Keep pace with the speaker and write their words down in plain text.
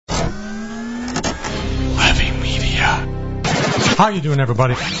ya. How you doing,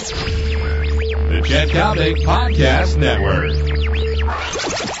 everybody? The Chet Kalnick Podcast Network.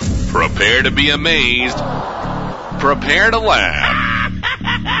 Prepare to be amazed. Prepare to laugh.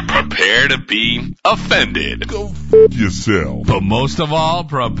 Prepare to be offended. Go f*** yourself. But most of all,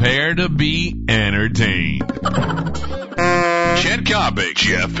 prepare to be entertained. Chet Kalnick,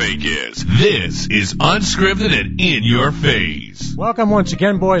 Jeff Akins. This is Unscripted and In Your Face. Welcome once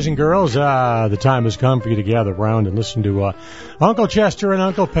again, boys and girls. The time has come for you to gather around and listen to Uncle Chester and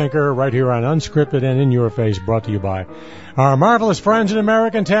Uncle Pinker right here on Unscripted and In Your Face, brought to you by our marvelous friends in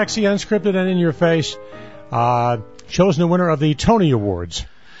American Taxi, Unscripted and In Your Face, chosen the winner of the Tony Awards.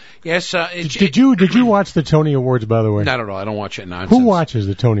 Yes. Did you watch the Tony Awards, by the way? Not at all. I don't watch it nonsense. Who watches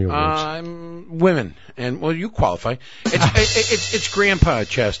the Tony Awards? Women. And, well, you qualify. It's Grandpa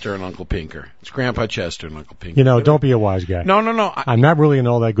Chester and Uncle Pinker. It's Grandpa Chester and Uncle Pinker. You know, don't be a wise guy. No. I'm not really in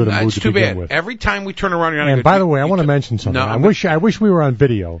all that good a mood to begin bad. with. Every time we turn around, you're not And by the way, I want to mention something. No, I wish we were on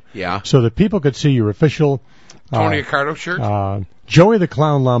video. Yeah. So that people could see your official Tony Accardo shirt? Joey the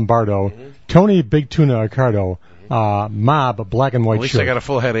Clown Lombardo, Tony Big Tuna Accardo, Mob Black and White At least shirt. I got a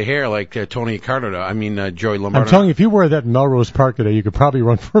full head of hair like Tony Accardo. Joey Lombardo. I'm telling you, if you wear that in Melrose Park today, you could probably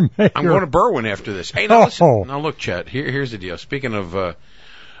run for mayor. I'm going to Berwyn after this. Hey, now listen. Now look, Chet. Here's the deal. Speaking of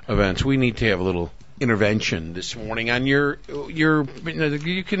events, we need to have a little intervention this morning on your.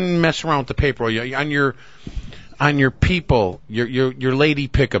 You can mess around with the paper on your people, your lady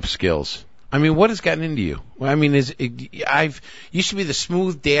pickup skills. I mean, what has gotten into you? I mean, I've used to be the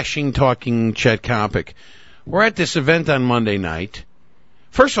smooth, dashing, talking Chet Kalnick. We're at this event on Monday night.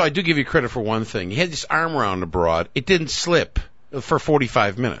 First of all, I do give you credit for one thing. You had this arm around the broad. It didn't slip for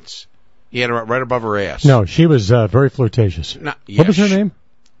 45 minutes. You had it right above her ass. No, she was very flirtatious. What was her name?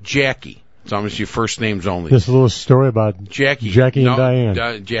 Jackie. It's almost your first names only. This little story about Jackie and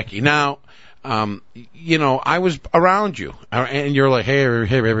Diane. Jackie. Now, I was around you, and you're like, hey,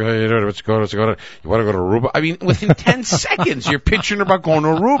 baby, let's go. You want to go to Aruba? I mean, within 10 seconds, you're pitching about going to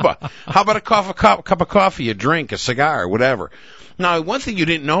Aruba. How about a cup of coffee, a drink, a cigar, whatever? Now, one thing you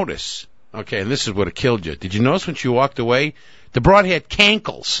didn't notice, okay, and this is what it killed you. Did you notice when she walked away, the broad had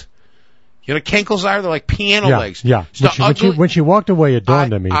cankles? You know what cankles are? They're like piano legs. Yeah. When she walked away, it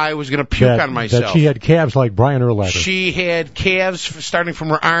dawned on me. I was going to puke on myself. That she had calves like Brian Urlacher. She had calves starting from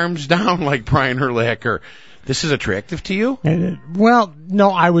her arms down like Brian Urlacher. This is attractive to you? Well,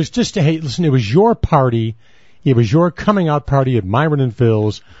 no, I was just, hey, listen, it was your party. It was your coming out party at Myron and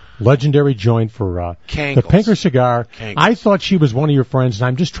Phil's legendary joint for the Pinker cigar. Cankles. I thought she was one of your friends, and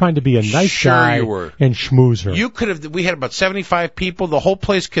I'm just trying to be a nice guy and schmooze her. We had about 75 people. The whole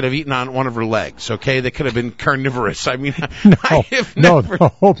place could have eaten on one of her legs, okay? They could have been carnivorous. I mean,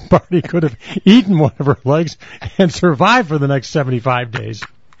 the whole party could have eaten one of her legs and survived for the next 75 days.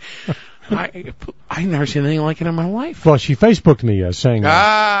 I never seen anything like it in my life. Well, she Facebooked me saying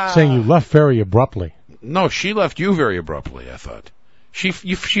you left very abruptly. No, she left you very abruptly, I thought. She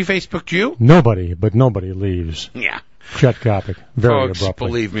Facebooked you? Nobody leaves. Yeah. Chet Kalnick, very Folks, abruptly.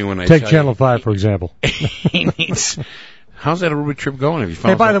 Believe me when I Take Channel 5, for example. How's that Aruba trip going? Have you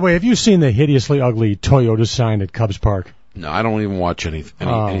found? Hey, by the way, have you seen the hideously ugly Toyota sign at Cubs Park? No, I don't even watch anything.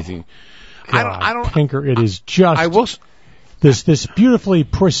 God, I don't. Pinker, it is just. I will. This beautifully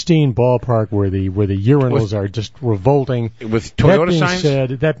pristine ballpark where the urinals are just revolting. With Toyota signs?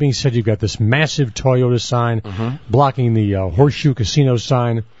 That being said, you've got this massive Toyota sign blocking the Horseshoe Casino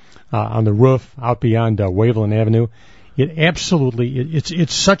sign on the roof out beyond Waveland Avenue.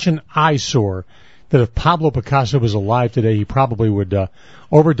 It's such an eyesore that if Pablo Picasso was alive today, he probably would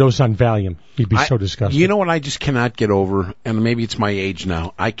overdose on Valium. He'd be so disgusted. You know what I just cannot get over, and maybe it's my age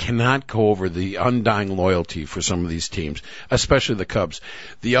now, I cannot go over the undying loyalty for some of these teams, especially the Cubs.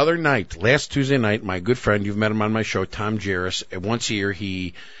 The other night, last Tuesday night, my good friend, you've met him on my show, Tom Jarris, once a year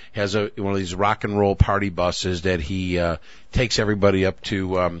he has one of these rock and roll party buses that he takes everybody up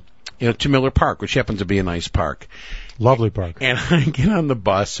to Miller Park, which happens to be a nice park. Lovely park. And I get on the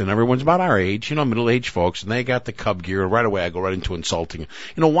bus, and everyone's about our age, middle-aged folks, and they got the Cub gear. Right away, I go right into insulting.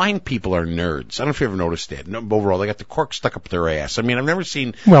 Wine people are nerds. I don't know if you ever noticed that. No, overall, they got the cork stuck up their ass. I mean, I've never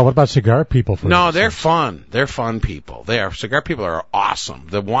seen... Well, what about cigar people? No, they're fun. They're fun people. They are. Cigar people are awesome.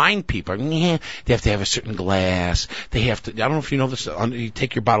 The wine people, they have to have a certain glass. They have to... I don't know if you know this. You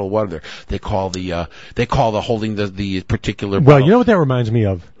take your bottle of water there. They call the holding the particular bottle. Well, you know what that reminds me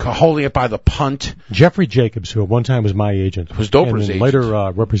of? Holding it by the punt. Jeffrey Jacobs, who at one time was my agent. Was Dopra's and agent.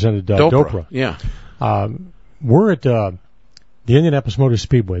 Later represented Dopra. Yeah. We're at the Indianapolis Motor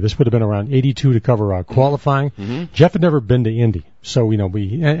Speedway. This would have been around 82 to cover qualifying. Mm-hmm. Jeff had never been to Indy. So,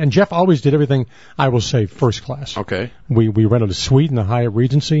 and Jeff always did everything, I will say, first class. Okay. We rented a suite in the Hyatt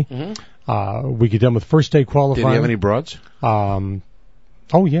Regency. Mm-hmm. We get done with first day qualifying. Did he have any broads?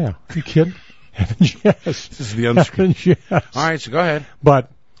 Oh, yeah. Are you kidding? Yes. This is the unscripted. Yes. All right, so go ahead.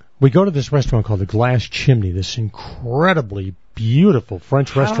 But we go to this restaurant called the Glass Chimney, this incredibly beautiful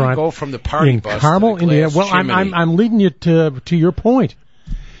French restaurant. How do I go from the party in bus Carmel, to the Indiana. Glass Well, Chimney? I'm leading you to your point.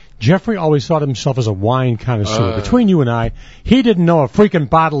 Jeffrey always thought of himself as a wine connoisseur. Between you and I, he didn't know a freaking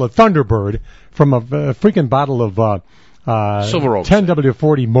bottle of Thunderbird from a freaking bottle of Silver Oak.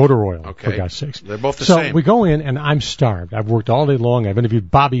 10W40 motor oil, Okay. for God's sakes. They're both the so same. we go in, and I'm starved. I've worked all day long. I've interviewed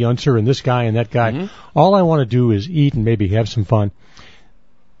Bobby Unser and this guy and that guy. Mm-hmm. All I want to do is eat and maybe have some fun.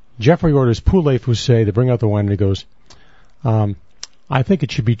 Jeffrey orders poulet foussé. They bring out the wine, and he goes, I think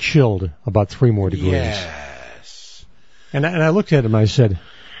it should be chilled about 3 more degrees. Yes. And I looked at him, and I said,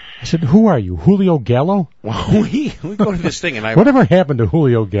 who are you, Julio Gallo? Well, we go to this thing, and Whatever happened to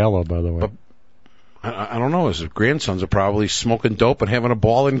Julio Gallo, by the way? But I don't know. His grandsons are probably smoking dope and having a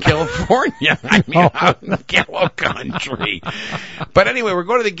ball in California. I mean, out in Gallo country. But anyway, we're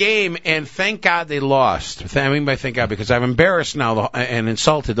going to the game, and thank God they lost. I mean by thank God, because I've embarrassed now and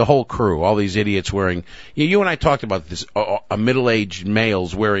insulted the whole crew, all these idiots wearing... You and I talked about this, middle-aged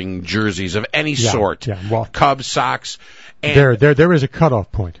males wearing jerseys of any sort. Yeah, well, Cubs, Sox. And there is a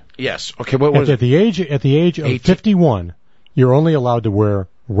cutoff point. Yes. Okay, what was at the age of 18. 51, you're only allowed to wear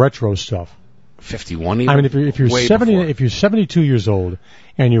retro stuff. 51 even? I mean, if you're Way 70, before. if you're 72 years old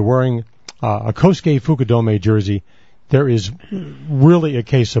and you're wearing a Kosuke Fukudome jersey, there is really a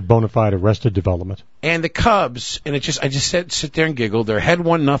case of bona fide arrested development. And the Cubs, and I just sit there and giggle. They're ahead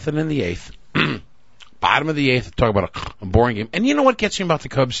 1-0 in the 8th. Bottom of the 8th, talk about a boring game. And you know what gets me about the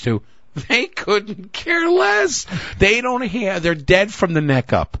Cubs too? They couldn't care less. They're dead from the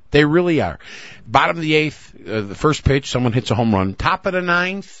neck up. They really are. Bottom of the 8th, the first pitch, someone hits a home run. Top of the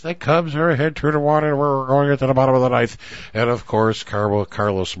 9th, the Cubs are ahead 2-1, we're going to the bottom of the 9th. And of course,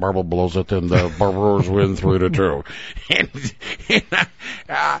 Carlos Marble blows it, and the Brewers win 3-2.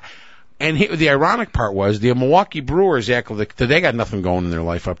 And the ironic part was the Milwaukee Brewers, they got nothing going in their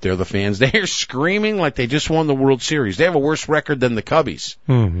life up there, the fans. They're screaming like they just won the World Series. They have a worse record than the Cubbies.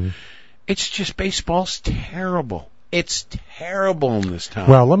 Mm-hmm. It's just baseball's terrible. It's terrible in this town.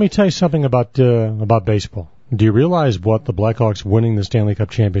 Well, let me tell you something about baseball. Do you realize what the Blackhawks winning the Stanley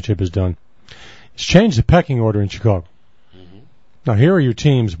Cup championship has done? It's changed the pecking order in Chicago. Mm-hmm. Now, here are your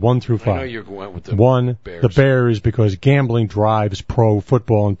teams 1 through 5. I know you're going with the 1, Bears. the Bears, because gambling drives pro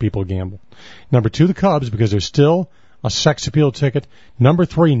football and people gamble. Number 2, the Cubs, because they're still a sex appeal ticket. Number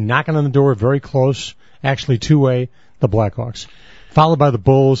 3, knocking on the door, very close, actually 2A, the Blackhawks. Followed by the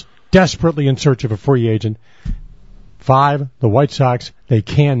Bulls, desperately in search of a free agent. 5, the White Sox, they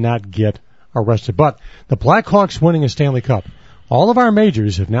cannot get arrested. But the Blackhawks winning a Stanley Cup. All of our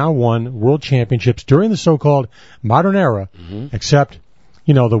majors have now won world championships during the so-called modern era, except,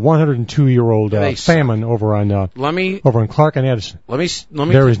 the 102-year-old famine over in Clark and Edison.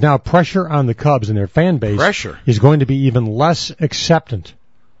 There is now pressure on the Cubs and their fan base. Pressure is going to be even less acceptant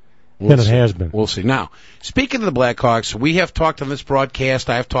than it has been. We'll see. Now, speaking of the Blackhawks, we have talked on this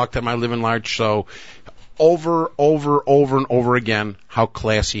broadcast. I have talked on my Live and Large show over and over again how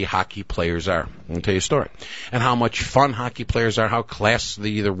classy hockey players are. I'll tell you a story. And how much fun hockey players are, how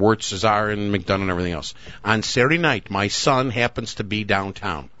classy the Wirtzes are and McDonough and everything else. On Saturday night, my son happens to be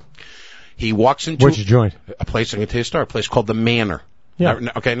downtown. He walks into Which joint? A place, I'm going to tell you a story, a place called the Manor. Yeah.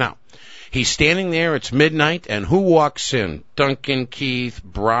 Okay, now. He's standing there, it's midnight, and who walks in? Duncan Keith,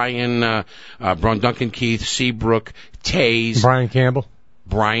 Duncan Keith, Seabrook, Taze.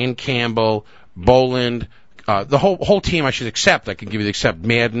 Brian Campbell, Boland, the whole team I should accept. I can give you the accept.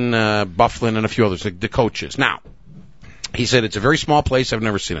 Madden, Bufflin, and a few others, the coaches. Now, he said it's a very small place. I've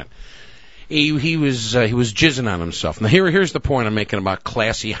never seen it. He was jizzing on himself. Now here's the point I'm making about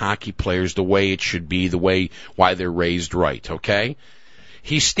classy hockey players, the way it should be, why they're raised right. Okay.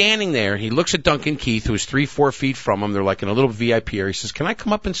 He's standing there. He looks at Duncan Keith, who's 3-4 feet from him. They're like in a little VIP area. He says, "Can I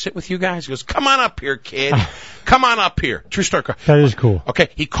come up and sit with you guys?" He goes, "Come on up here, kid. Come on up here." True story. That is cool. Okay.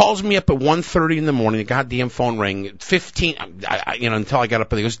 He calls me up at 1:30 in the morning. The goddamn phone rang. 15. Until I got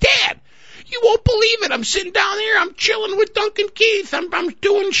up, and he goes, "Dad, you won't believe it. I'm sitting down here. I'm chilling with Duncan Keith. I'm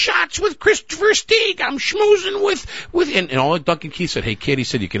doing shots with Christopher Stieg. I'm schmoozing with and all Duncan Keith said, "Hey kid," he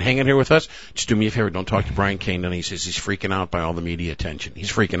said, "you can hang in here with us. Just do me a favor. Don't talk to Brian Kane." And he says he's freaking out by all the media attention.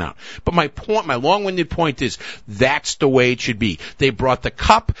 He's freaking out. But my long-winded point is that's the way it should be. They brought the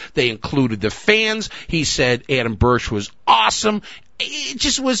cup. They included the fans. He said Adam Bursch was awesome.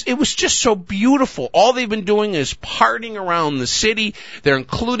 it was just so beautiful. All they've been doing is partying around the city. They're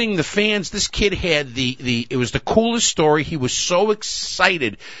including the fans. This kid had it was the coolest story. He was so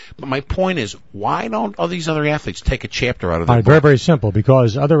excited. But my point is, why don't all these other athletes take a chapter out of their book? Very, very simple,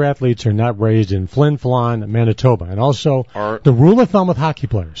 because other athletes are not raised in Flin Flon, Manitoba. And also, the rule of thumb with hockey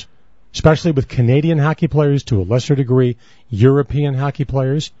players, especially with Canadian hockey players, to a lesser degree, European hockey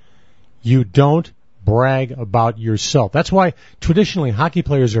players, you don't brag about yourself. That's why traditionally hockey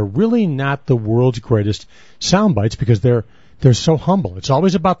players are really not the world's greatest sound bites, because they're so humble. It's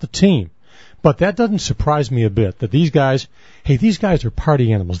always about the team. But that doesn't surprise me a bit, that these guys are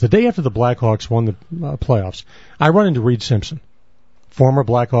party animals. The day after the Blackhawks won the playoffs, I run into Reed Simpson, former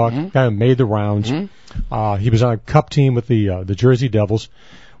Blackhawk, guy who made the rounds. He was on a cup team with the Jersey Devils.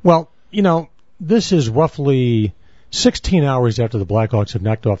 Well, this is roughly 16 hours after the Blackhawks have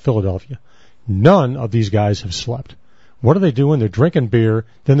knocked off Philadelphia. None of these guys have slept. What are they doing? They're drinking beer,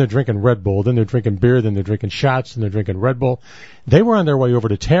 then they're drinking Red Bull, then they're drinking beer, then they're drinking shots, then they're drinking Red Bull. They were on their way over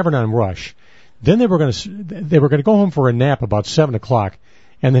to Tavern on Rush. Then they were going to go home for a nap about 7 o'clock,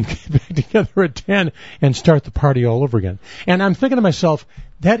 and then get back together at 10 and start the party all over again. And I'm thinking to myself,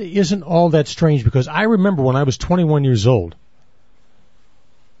 that isn't all that strange, because I remember when I was 21 years old,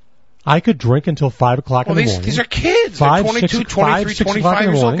 I could drink until 5 o'clock in the morning. These are kids. They're 22, 23, 25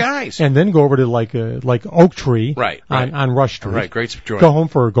 years old guys. And then go over to like Oak Tree on Rush Street. Right, great joint. Go home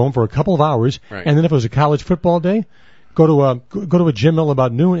for a couple of hours. Right. And then if it was a college football day, go to a gym mill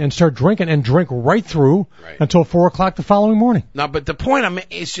about noon and start drinking and drink right through until 4 o'clock the following morning. No, but the point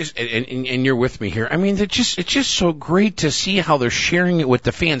is just, and you're with me here. I mean, it's just so great to see how they're sharing it with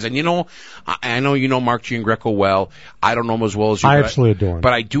the fans. And I know you know Mark Giangreco well. I don't know him as well as you. I absolutely adore him.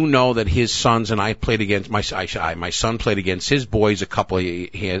 But I do know that his sons and I played against my son played against his boys.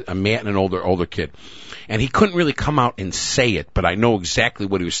 He had a Matt and an older kid. And he couldn't really come out and say it, but I know exactly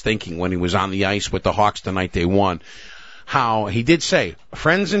what he was thinking when he was on the ice with the Hawks the night they won. How he did say,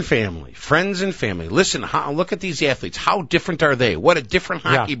 friends and family. Listen, look at these athletes. How different are they? What a different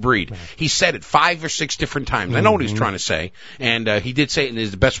hockey breed. He said it 5 or 6 different times. I know what he was trying to say, and he did say it in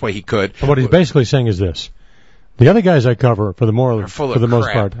the best way he could. And what he's basically saying is this: the other guys I cover, for the most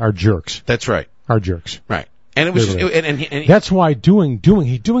part, are jerks. That's right. Are jerks. Right. And it was, and that's why doing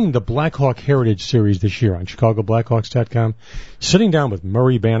the Blackhawk Heritage Series this year on ChicagoBlackhawks.com, sitting down with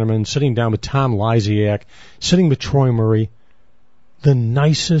Murray Bannerman, sitting down with Tom Lysiak, sitting with Troy Murray, the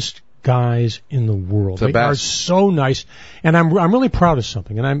nicest guys in the world. They are so nice, and I'm really proud of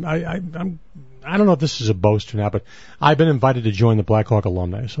something. And I don't know if this is a boast or not, but I've been invited to join the Blackhawk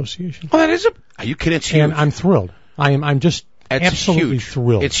Alumni Association. Oh, that is are you kidding? It's huge. And I'm thrilled. I'm just absolutely huge.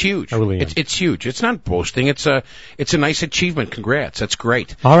 Thrilled. It's huge. I really am. It's huge. It's not boasting. It's a nice achievement. Congrats. That's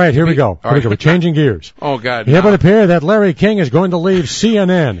great. All right, here we go. We're changing gears. Oh God. It would appear that Larry King is going to leave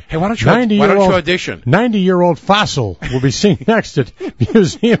CNN. Hey, why don't you audition? 90-year-old fossil will be seen next at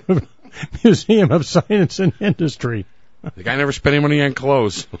Museum of Science and Industry. The guy never spent any money on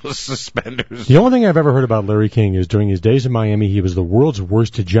clothes. Suspenders. The only thing I've ever heard about Larry King is during his days in Miami, he was the world's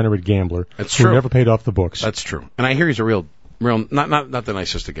worst degenerate gambler. That's true. Who never paid off the books. That's true. And I hear he's a real, not the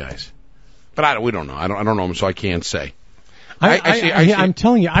nicest of guys. But we don't know. I don't know him, so I can't say. I'm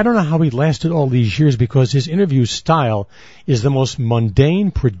telling you, I don't know how he lasted all these years, because his interview style is the most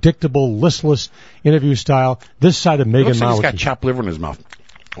mundane, predictable, listless interview style this side of Megan Looks like Maliki. He's got chopped liver in his mouth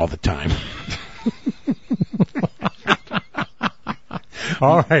all the time.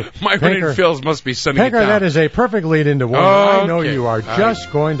 All right. My brain Phils must be sending Pinker, it down. that is a perfect lead into one. Okay. I know you are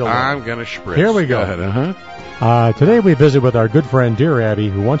just going to love. I'm going to spritz. Here we go. Go ahead, Today we visit with our good friend Dear Abby,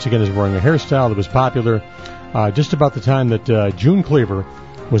 who once again is wearing a hairstyle that was popular just about the time that June Cleaver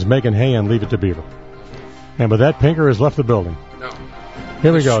was making hay on Leave It to Beaver. And with that, Pinker has left the building. No.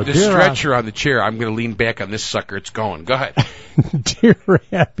 Here we go. The stretcher on the chair, I'm going to lean back on this sucker. It's going. Go ahead. Dear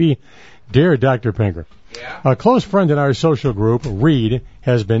Abby, dear Dr. Pinker. Yeah. A close friend in our social group, Reed,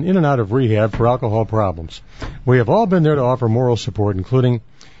 has been in and out of rehab for alcohol problems. We have all been there to offer moral support, including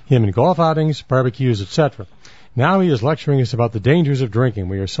him in golf outings, barbecues, etc. Now he is lecturing us about the dangers of drinking.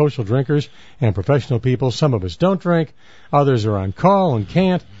 We are social drinkers and professional people. Some of us don't drink. Others are on call and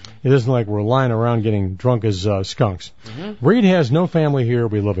can't. It isn't like we're lying around getting drunk as skunks. Mm-hmm. Reed has no family here.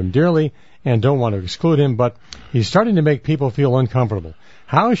 We love him dearly and don't want to exclude him, but he's starting to make people feel uncomfortable.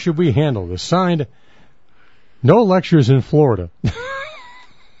 How should we handle this? Signed, No Lectures in Florida.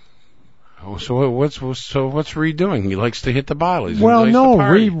 So what's Reed doing? He likes to hit the bottle.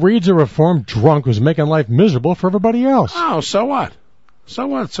 Reed's a reformed drunk who's making life miserable for everybody else. Oh, so what? So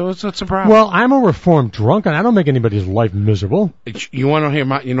what's the problem? Well, I'm a reformed drunk, and I don't make anybody's life miserable. You want to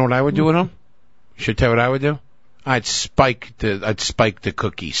hear you know what I would do with him? Should I tell you what I would do? I'd spike the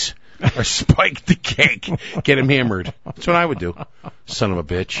cookies or spike the cake, get him hammered. That's what I would do. Son of a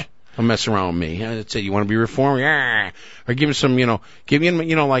bitch. Don't mess around with me. I'd say, you want to be reformed? Yeah. Or give him some, give him,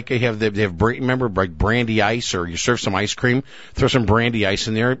 like they have remember, like brandy ice, or you serve some ice cream, throw some brandy ice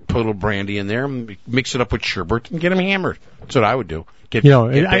in there, put a little brandy in there, mix it up with sherbet, and get him hammered. That's what I would do.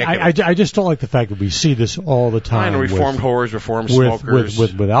 I just don't like the fact that we see this all the time. I know, reformed whores, reformed smokers.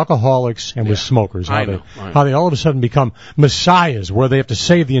 With alcoholics and with smokers. How they all of a sudden become messiahs where they have to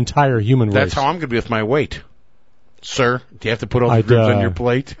save the entire human race. That's how I'm going to be with my weight. Sir, do you have to put all the ribs on your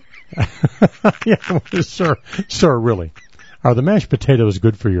plate? Yeah, sir, really. Are the mashed potatoes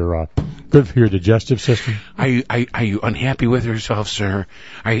good for your digestive system? Are you unhappy with yourself, sir?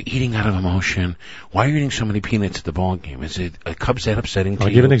 Are you eating out of emotion? Why are you eating so many peanuts at the ball game? Is it a Cubs that upsetting to you?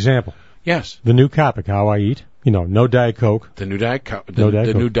 I'll give an example. Yes. The new Copic, how I eat. No Diet Coke. The new Diet Coke.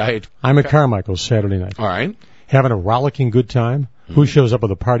 New Diet. I'm at Carmichael's Saturday night. All right. Having a rollicking good time. Mm. Who shows up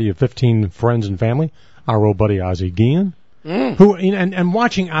with a party of 15 friends and family? Our old buddy Ozzie Guillen. Mm. Who and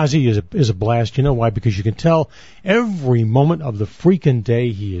watching Ozzie is a blast. You know why? Because you can tell every moment of the freaking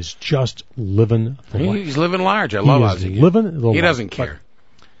day he is just living the life. He's living large. I love Ozzie. He doesn't care.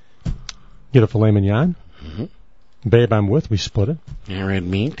 Get a filet mignon. Mm-hmm. Babe, I'm with. We split it. Red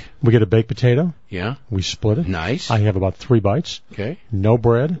meat. We get a baked potato. Yeah. We split it. Nice. I have about 3 bites. Okay. No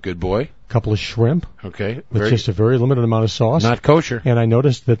bread. Good boy. Couple of shrimp. Okay. With just a very limited amount of sauce. Not kosher. And I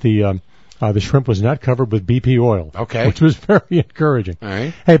noticed that the shrimp was not covered with BP oil. Okay. Which was very encouraging. All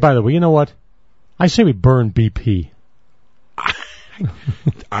right. Hey, by the way, you know what? I say we burn BP.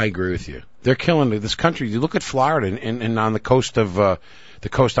 I agree with you. They're killing this country. You look at Florida and on the coast of down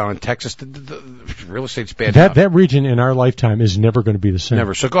in Texas, the real estate's bad. That region in our lifetime is never going to be the same.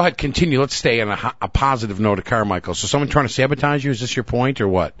 Never. So go ahead, continue. Let's stay on a positive note at Carmichael. So someone trying to sabotage you? Is this your point or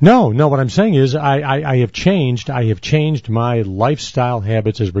what? No. What I'm saying is I have changed. I have changed my lifestyle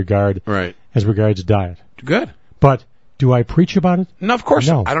habits as regards diet. Good. But do I preach about it? No, of course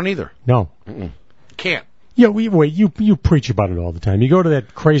not. I don't either. No. Mm-mm. Can't. Yeah, you preach about it all the time. You go to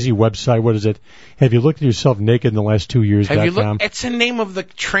that crazy website. What is it? Have you looked at yourself naked in the last 2 years? Have you looked? It's the name of the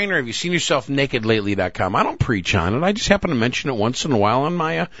trainer. Have you seen yourself naked lately.com? I don't preach on it. I just happen to mention it once in a while on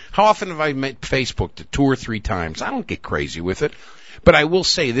my. How often have I met Facebook? 2 or 3 times. I don't get crazy with it. But I will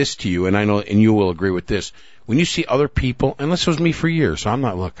say this to you, and I know, and you will agree with this. When you see other people, and this was me for years, so I'm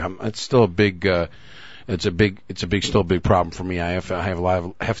not. Look, it's still a big. Still a big problem for me. I have to have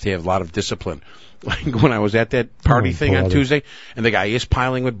a lot of discipline. Like when I was at that party thing on Tuesday, and the guy is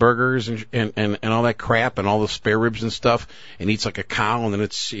piling with burgers and all that crap and all the spare ribs and stuff, and eats like a cow, and then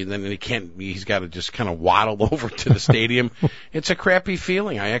he's got to just kind of waddle over to the stadium. It's a crappy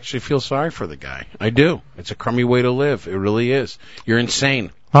feeling. I actually feel sorry for the guy. I do. It's a crummy way to live. It really is. You're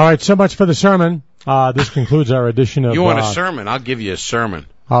insane. All right, so much for the sermon. This concludes our edition of. You want a sermon? I'll give you a sermon.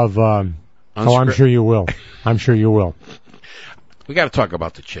 I'm sure you will. I'm sure you will. We got to talk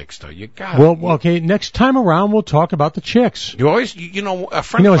about the chicks, though. You got. Well, okay. Next time around, we'll talk about the chicks. You always, a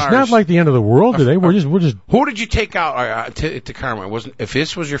friend of ours. It's not like the end of the world today. We're just. Who did you take out to Carmen? If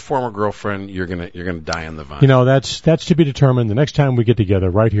this was your former girlfriend, you're gonna die on the vine. That's to be determined the next time we get together,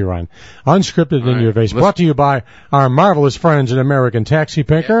 right here on Unscripted in Your Face, brought to you by our marvelous friends at American Taxi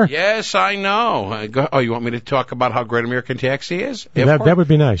Pinker. Yes, I know. You want me to talk about how great American Taxi is? That would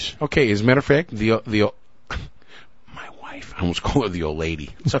be nice. Okay. As a matter of fact, I almost call her the old lady.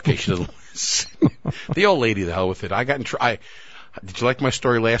 It's okay. She doesn't listen. The old lady, the hell with it. Did you like my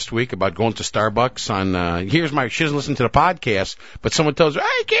story last week about going to Starbucks she doesn't listen to the podcast, but someone tells her,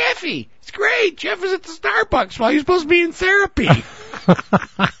 hey, Kathy, it's great. Jeff is at the Starbucks while you're supposed to be in therapy. I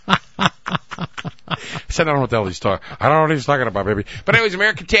said, I don't know what the hell he's talking. I don't know what he's talking about, baby. But anyways,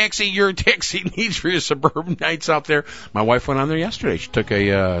 American Taxi, your taxi needs for your suburban nights out there. My wife went on there yesterday. She took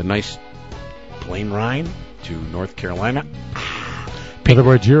a nice plane ride to North Carolina. In other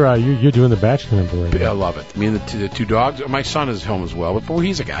words, you're doing the bachelor number right now. I love it. Me and the 2 dogs. My son is home as well, but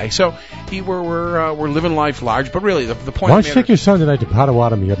he's a guy. So we're living life large. But really, the point. Why don't you take your son tonight to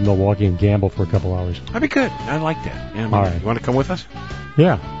Potawatomi up in Milwaukee and gamble for a couple hours? That'd be good. I like that. Yeah, all right. You want to come with us?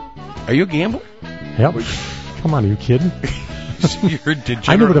 Yeah. Are you a gambler? Yep. Come on, are you kidding? You're degenerate.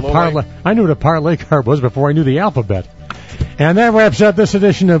 I knew what a parlay card was before I knew the alphabet. And that wraps up this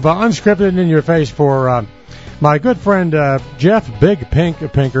edition of Unscripted in Your Face for my good friend Jeff Big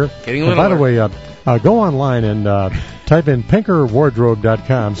Pinker. Getting a little. By the way, go online and type in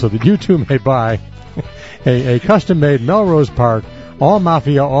pinkerwardrobe.com so that you too may buy a custom-made Melrose Park all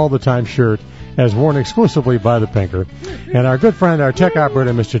Mafia all the time shirt as worn exclusively by the Pinker. And our good friend, our tech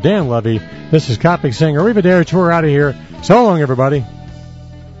operator, Mr. Dan Levy. This is Copic saying arrivederci. We're out of here. So long, everybody.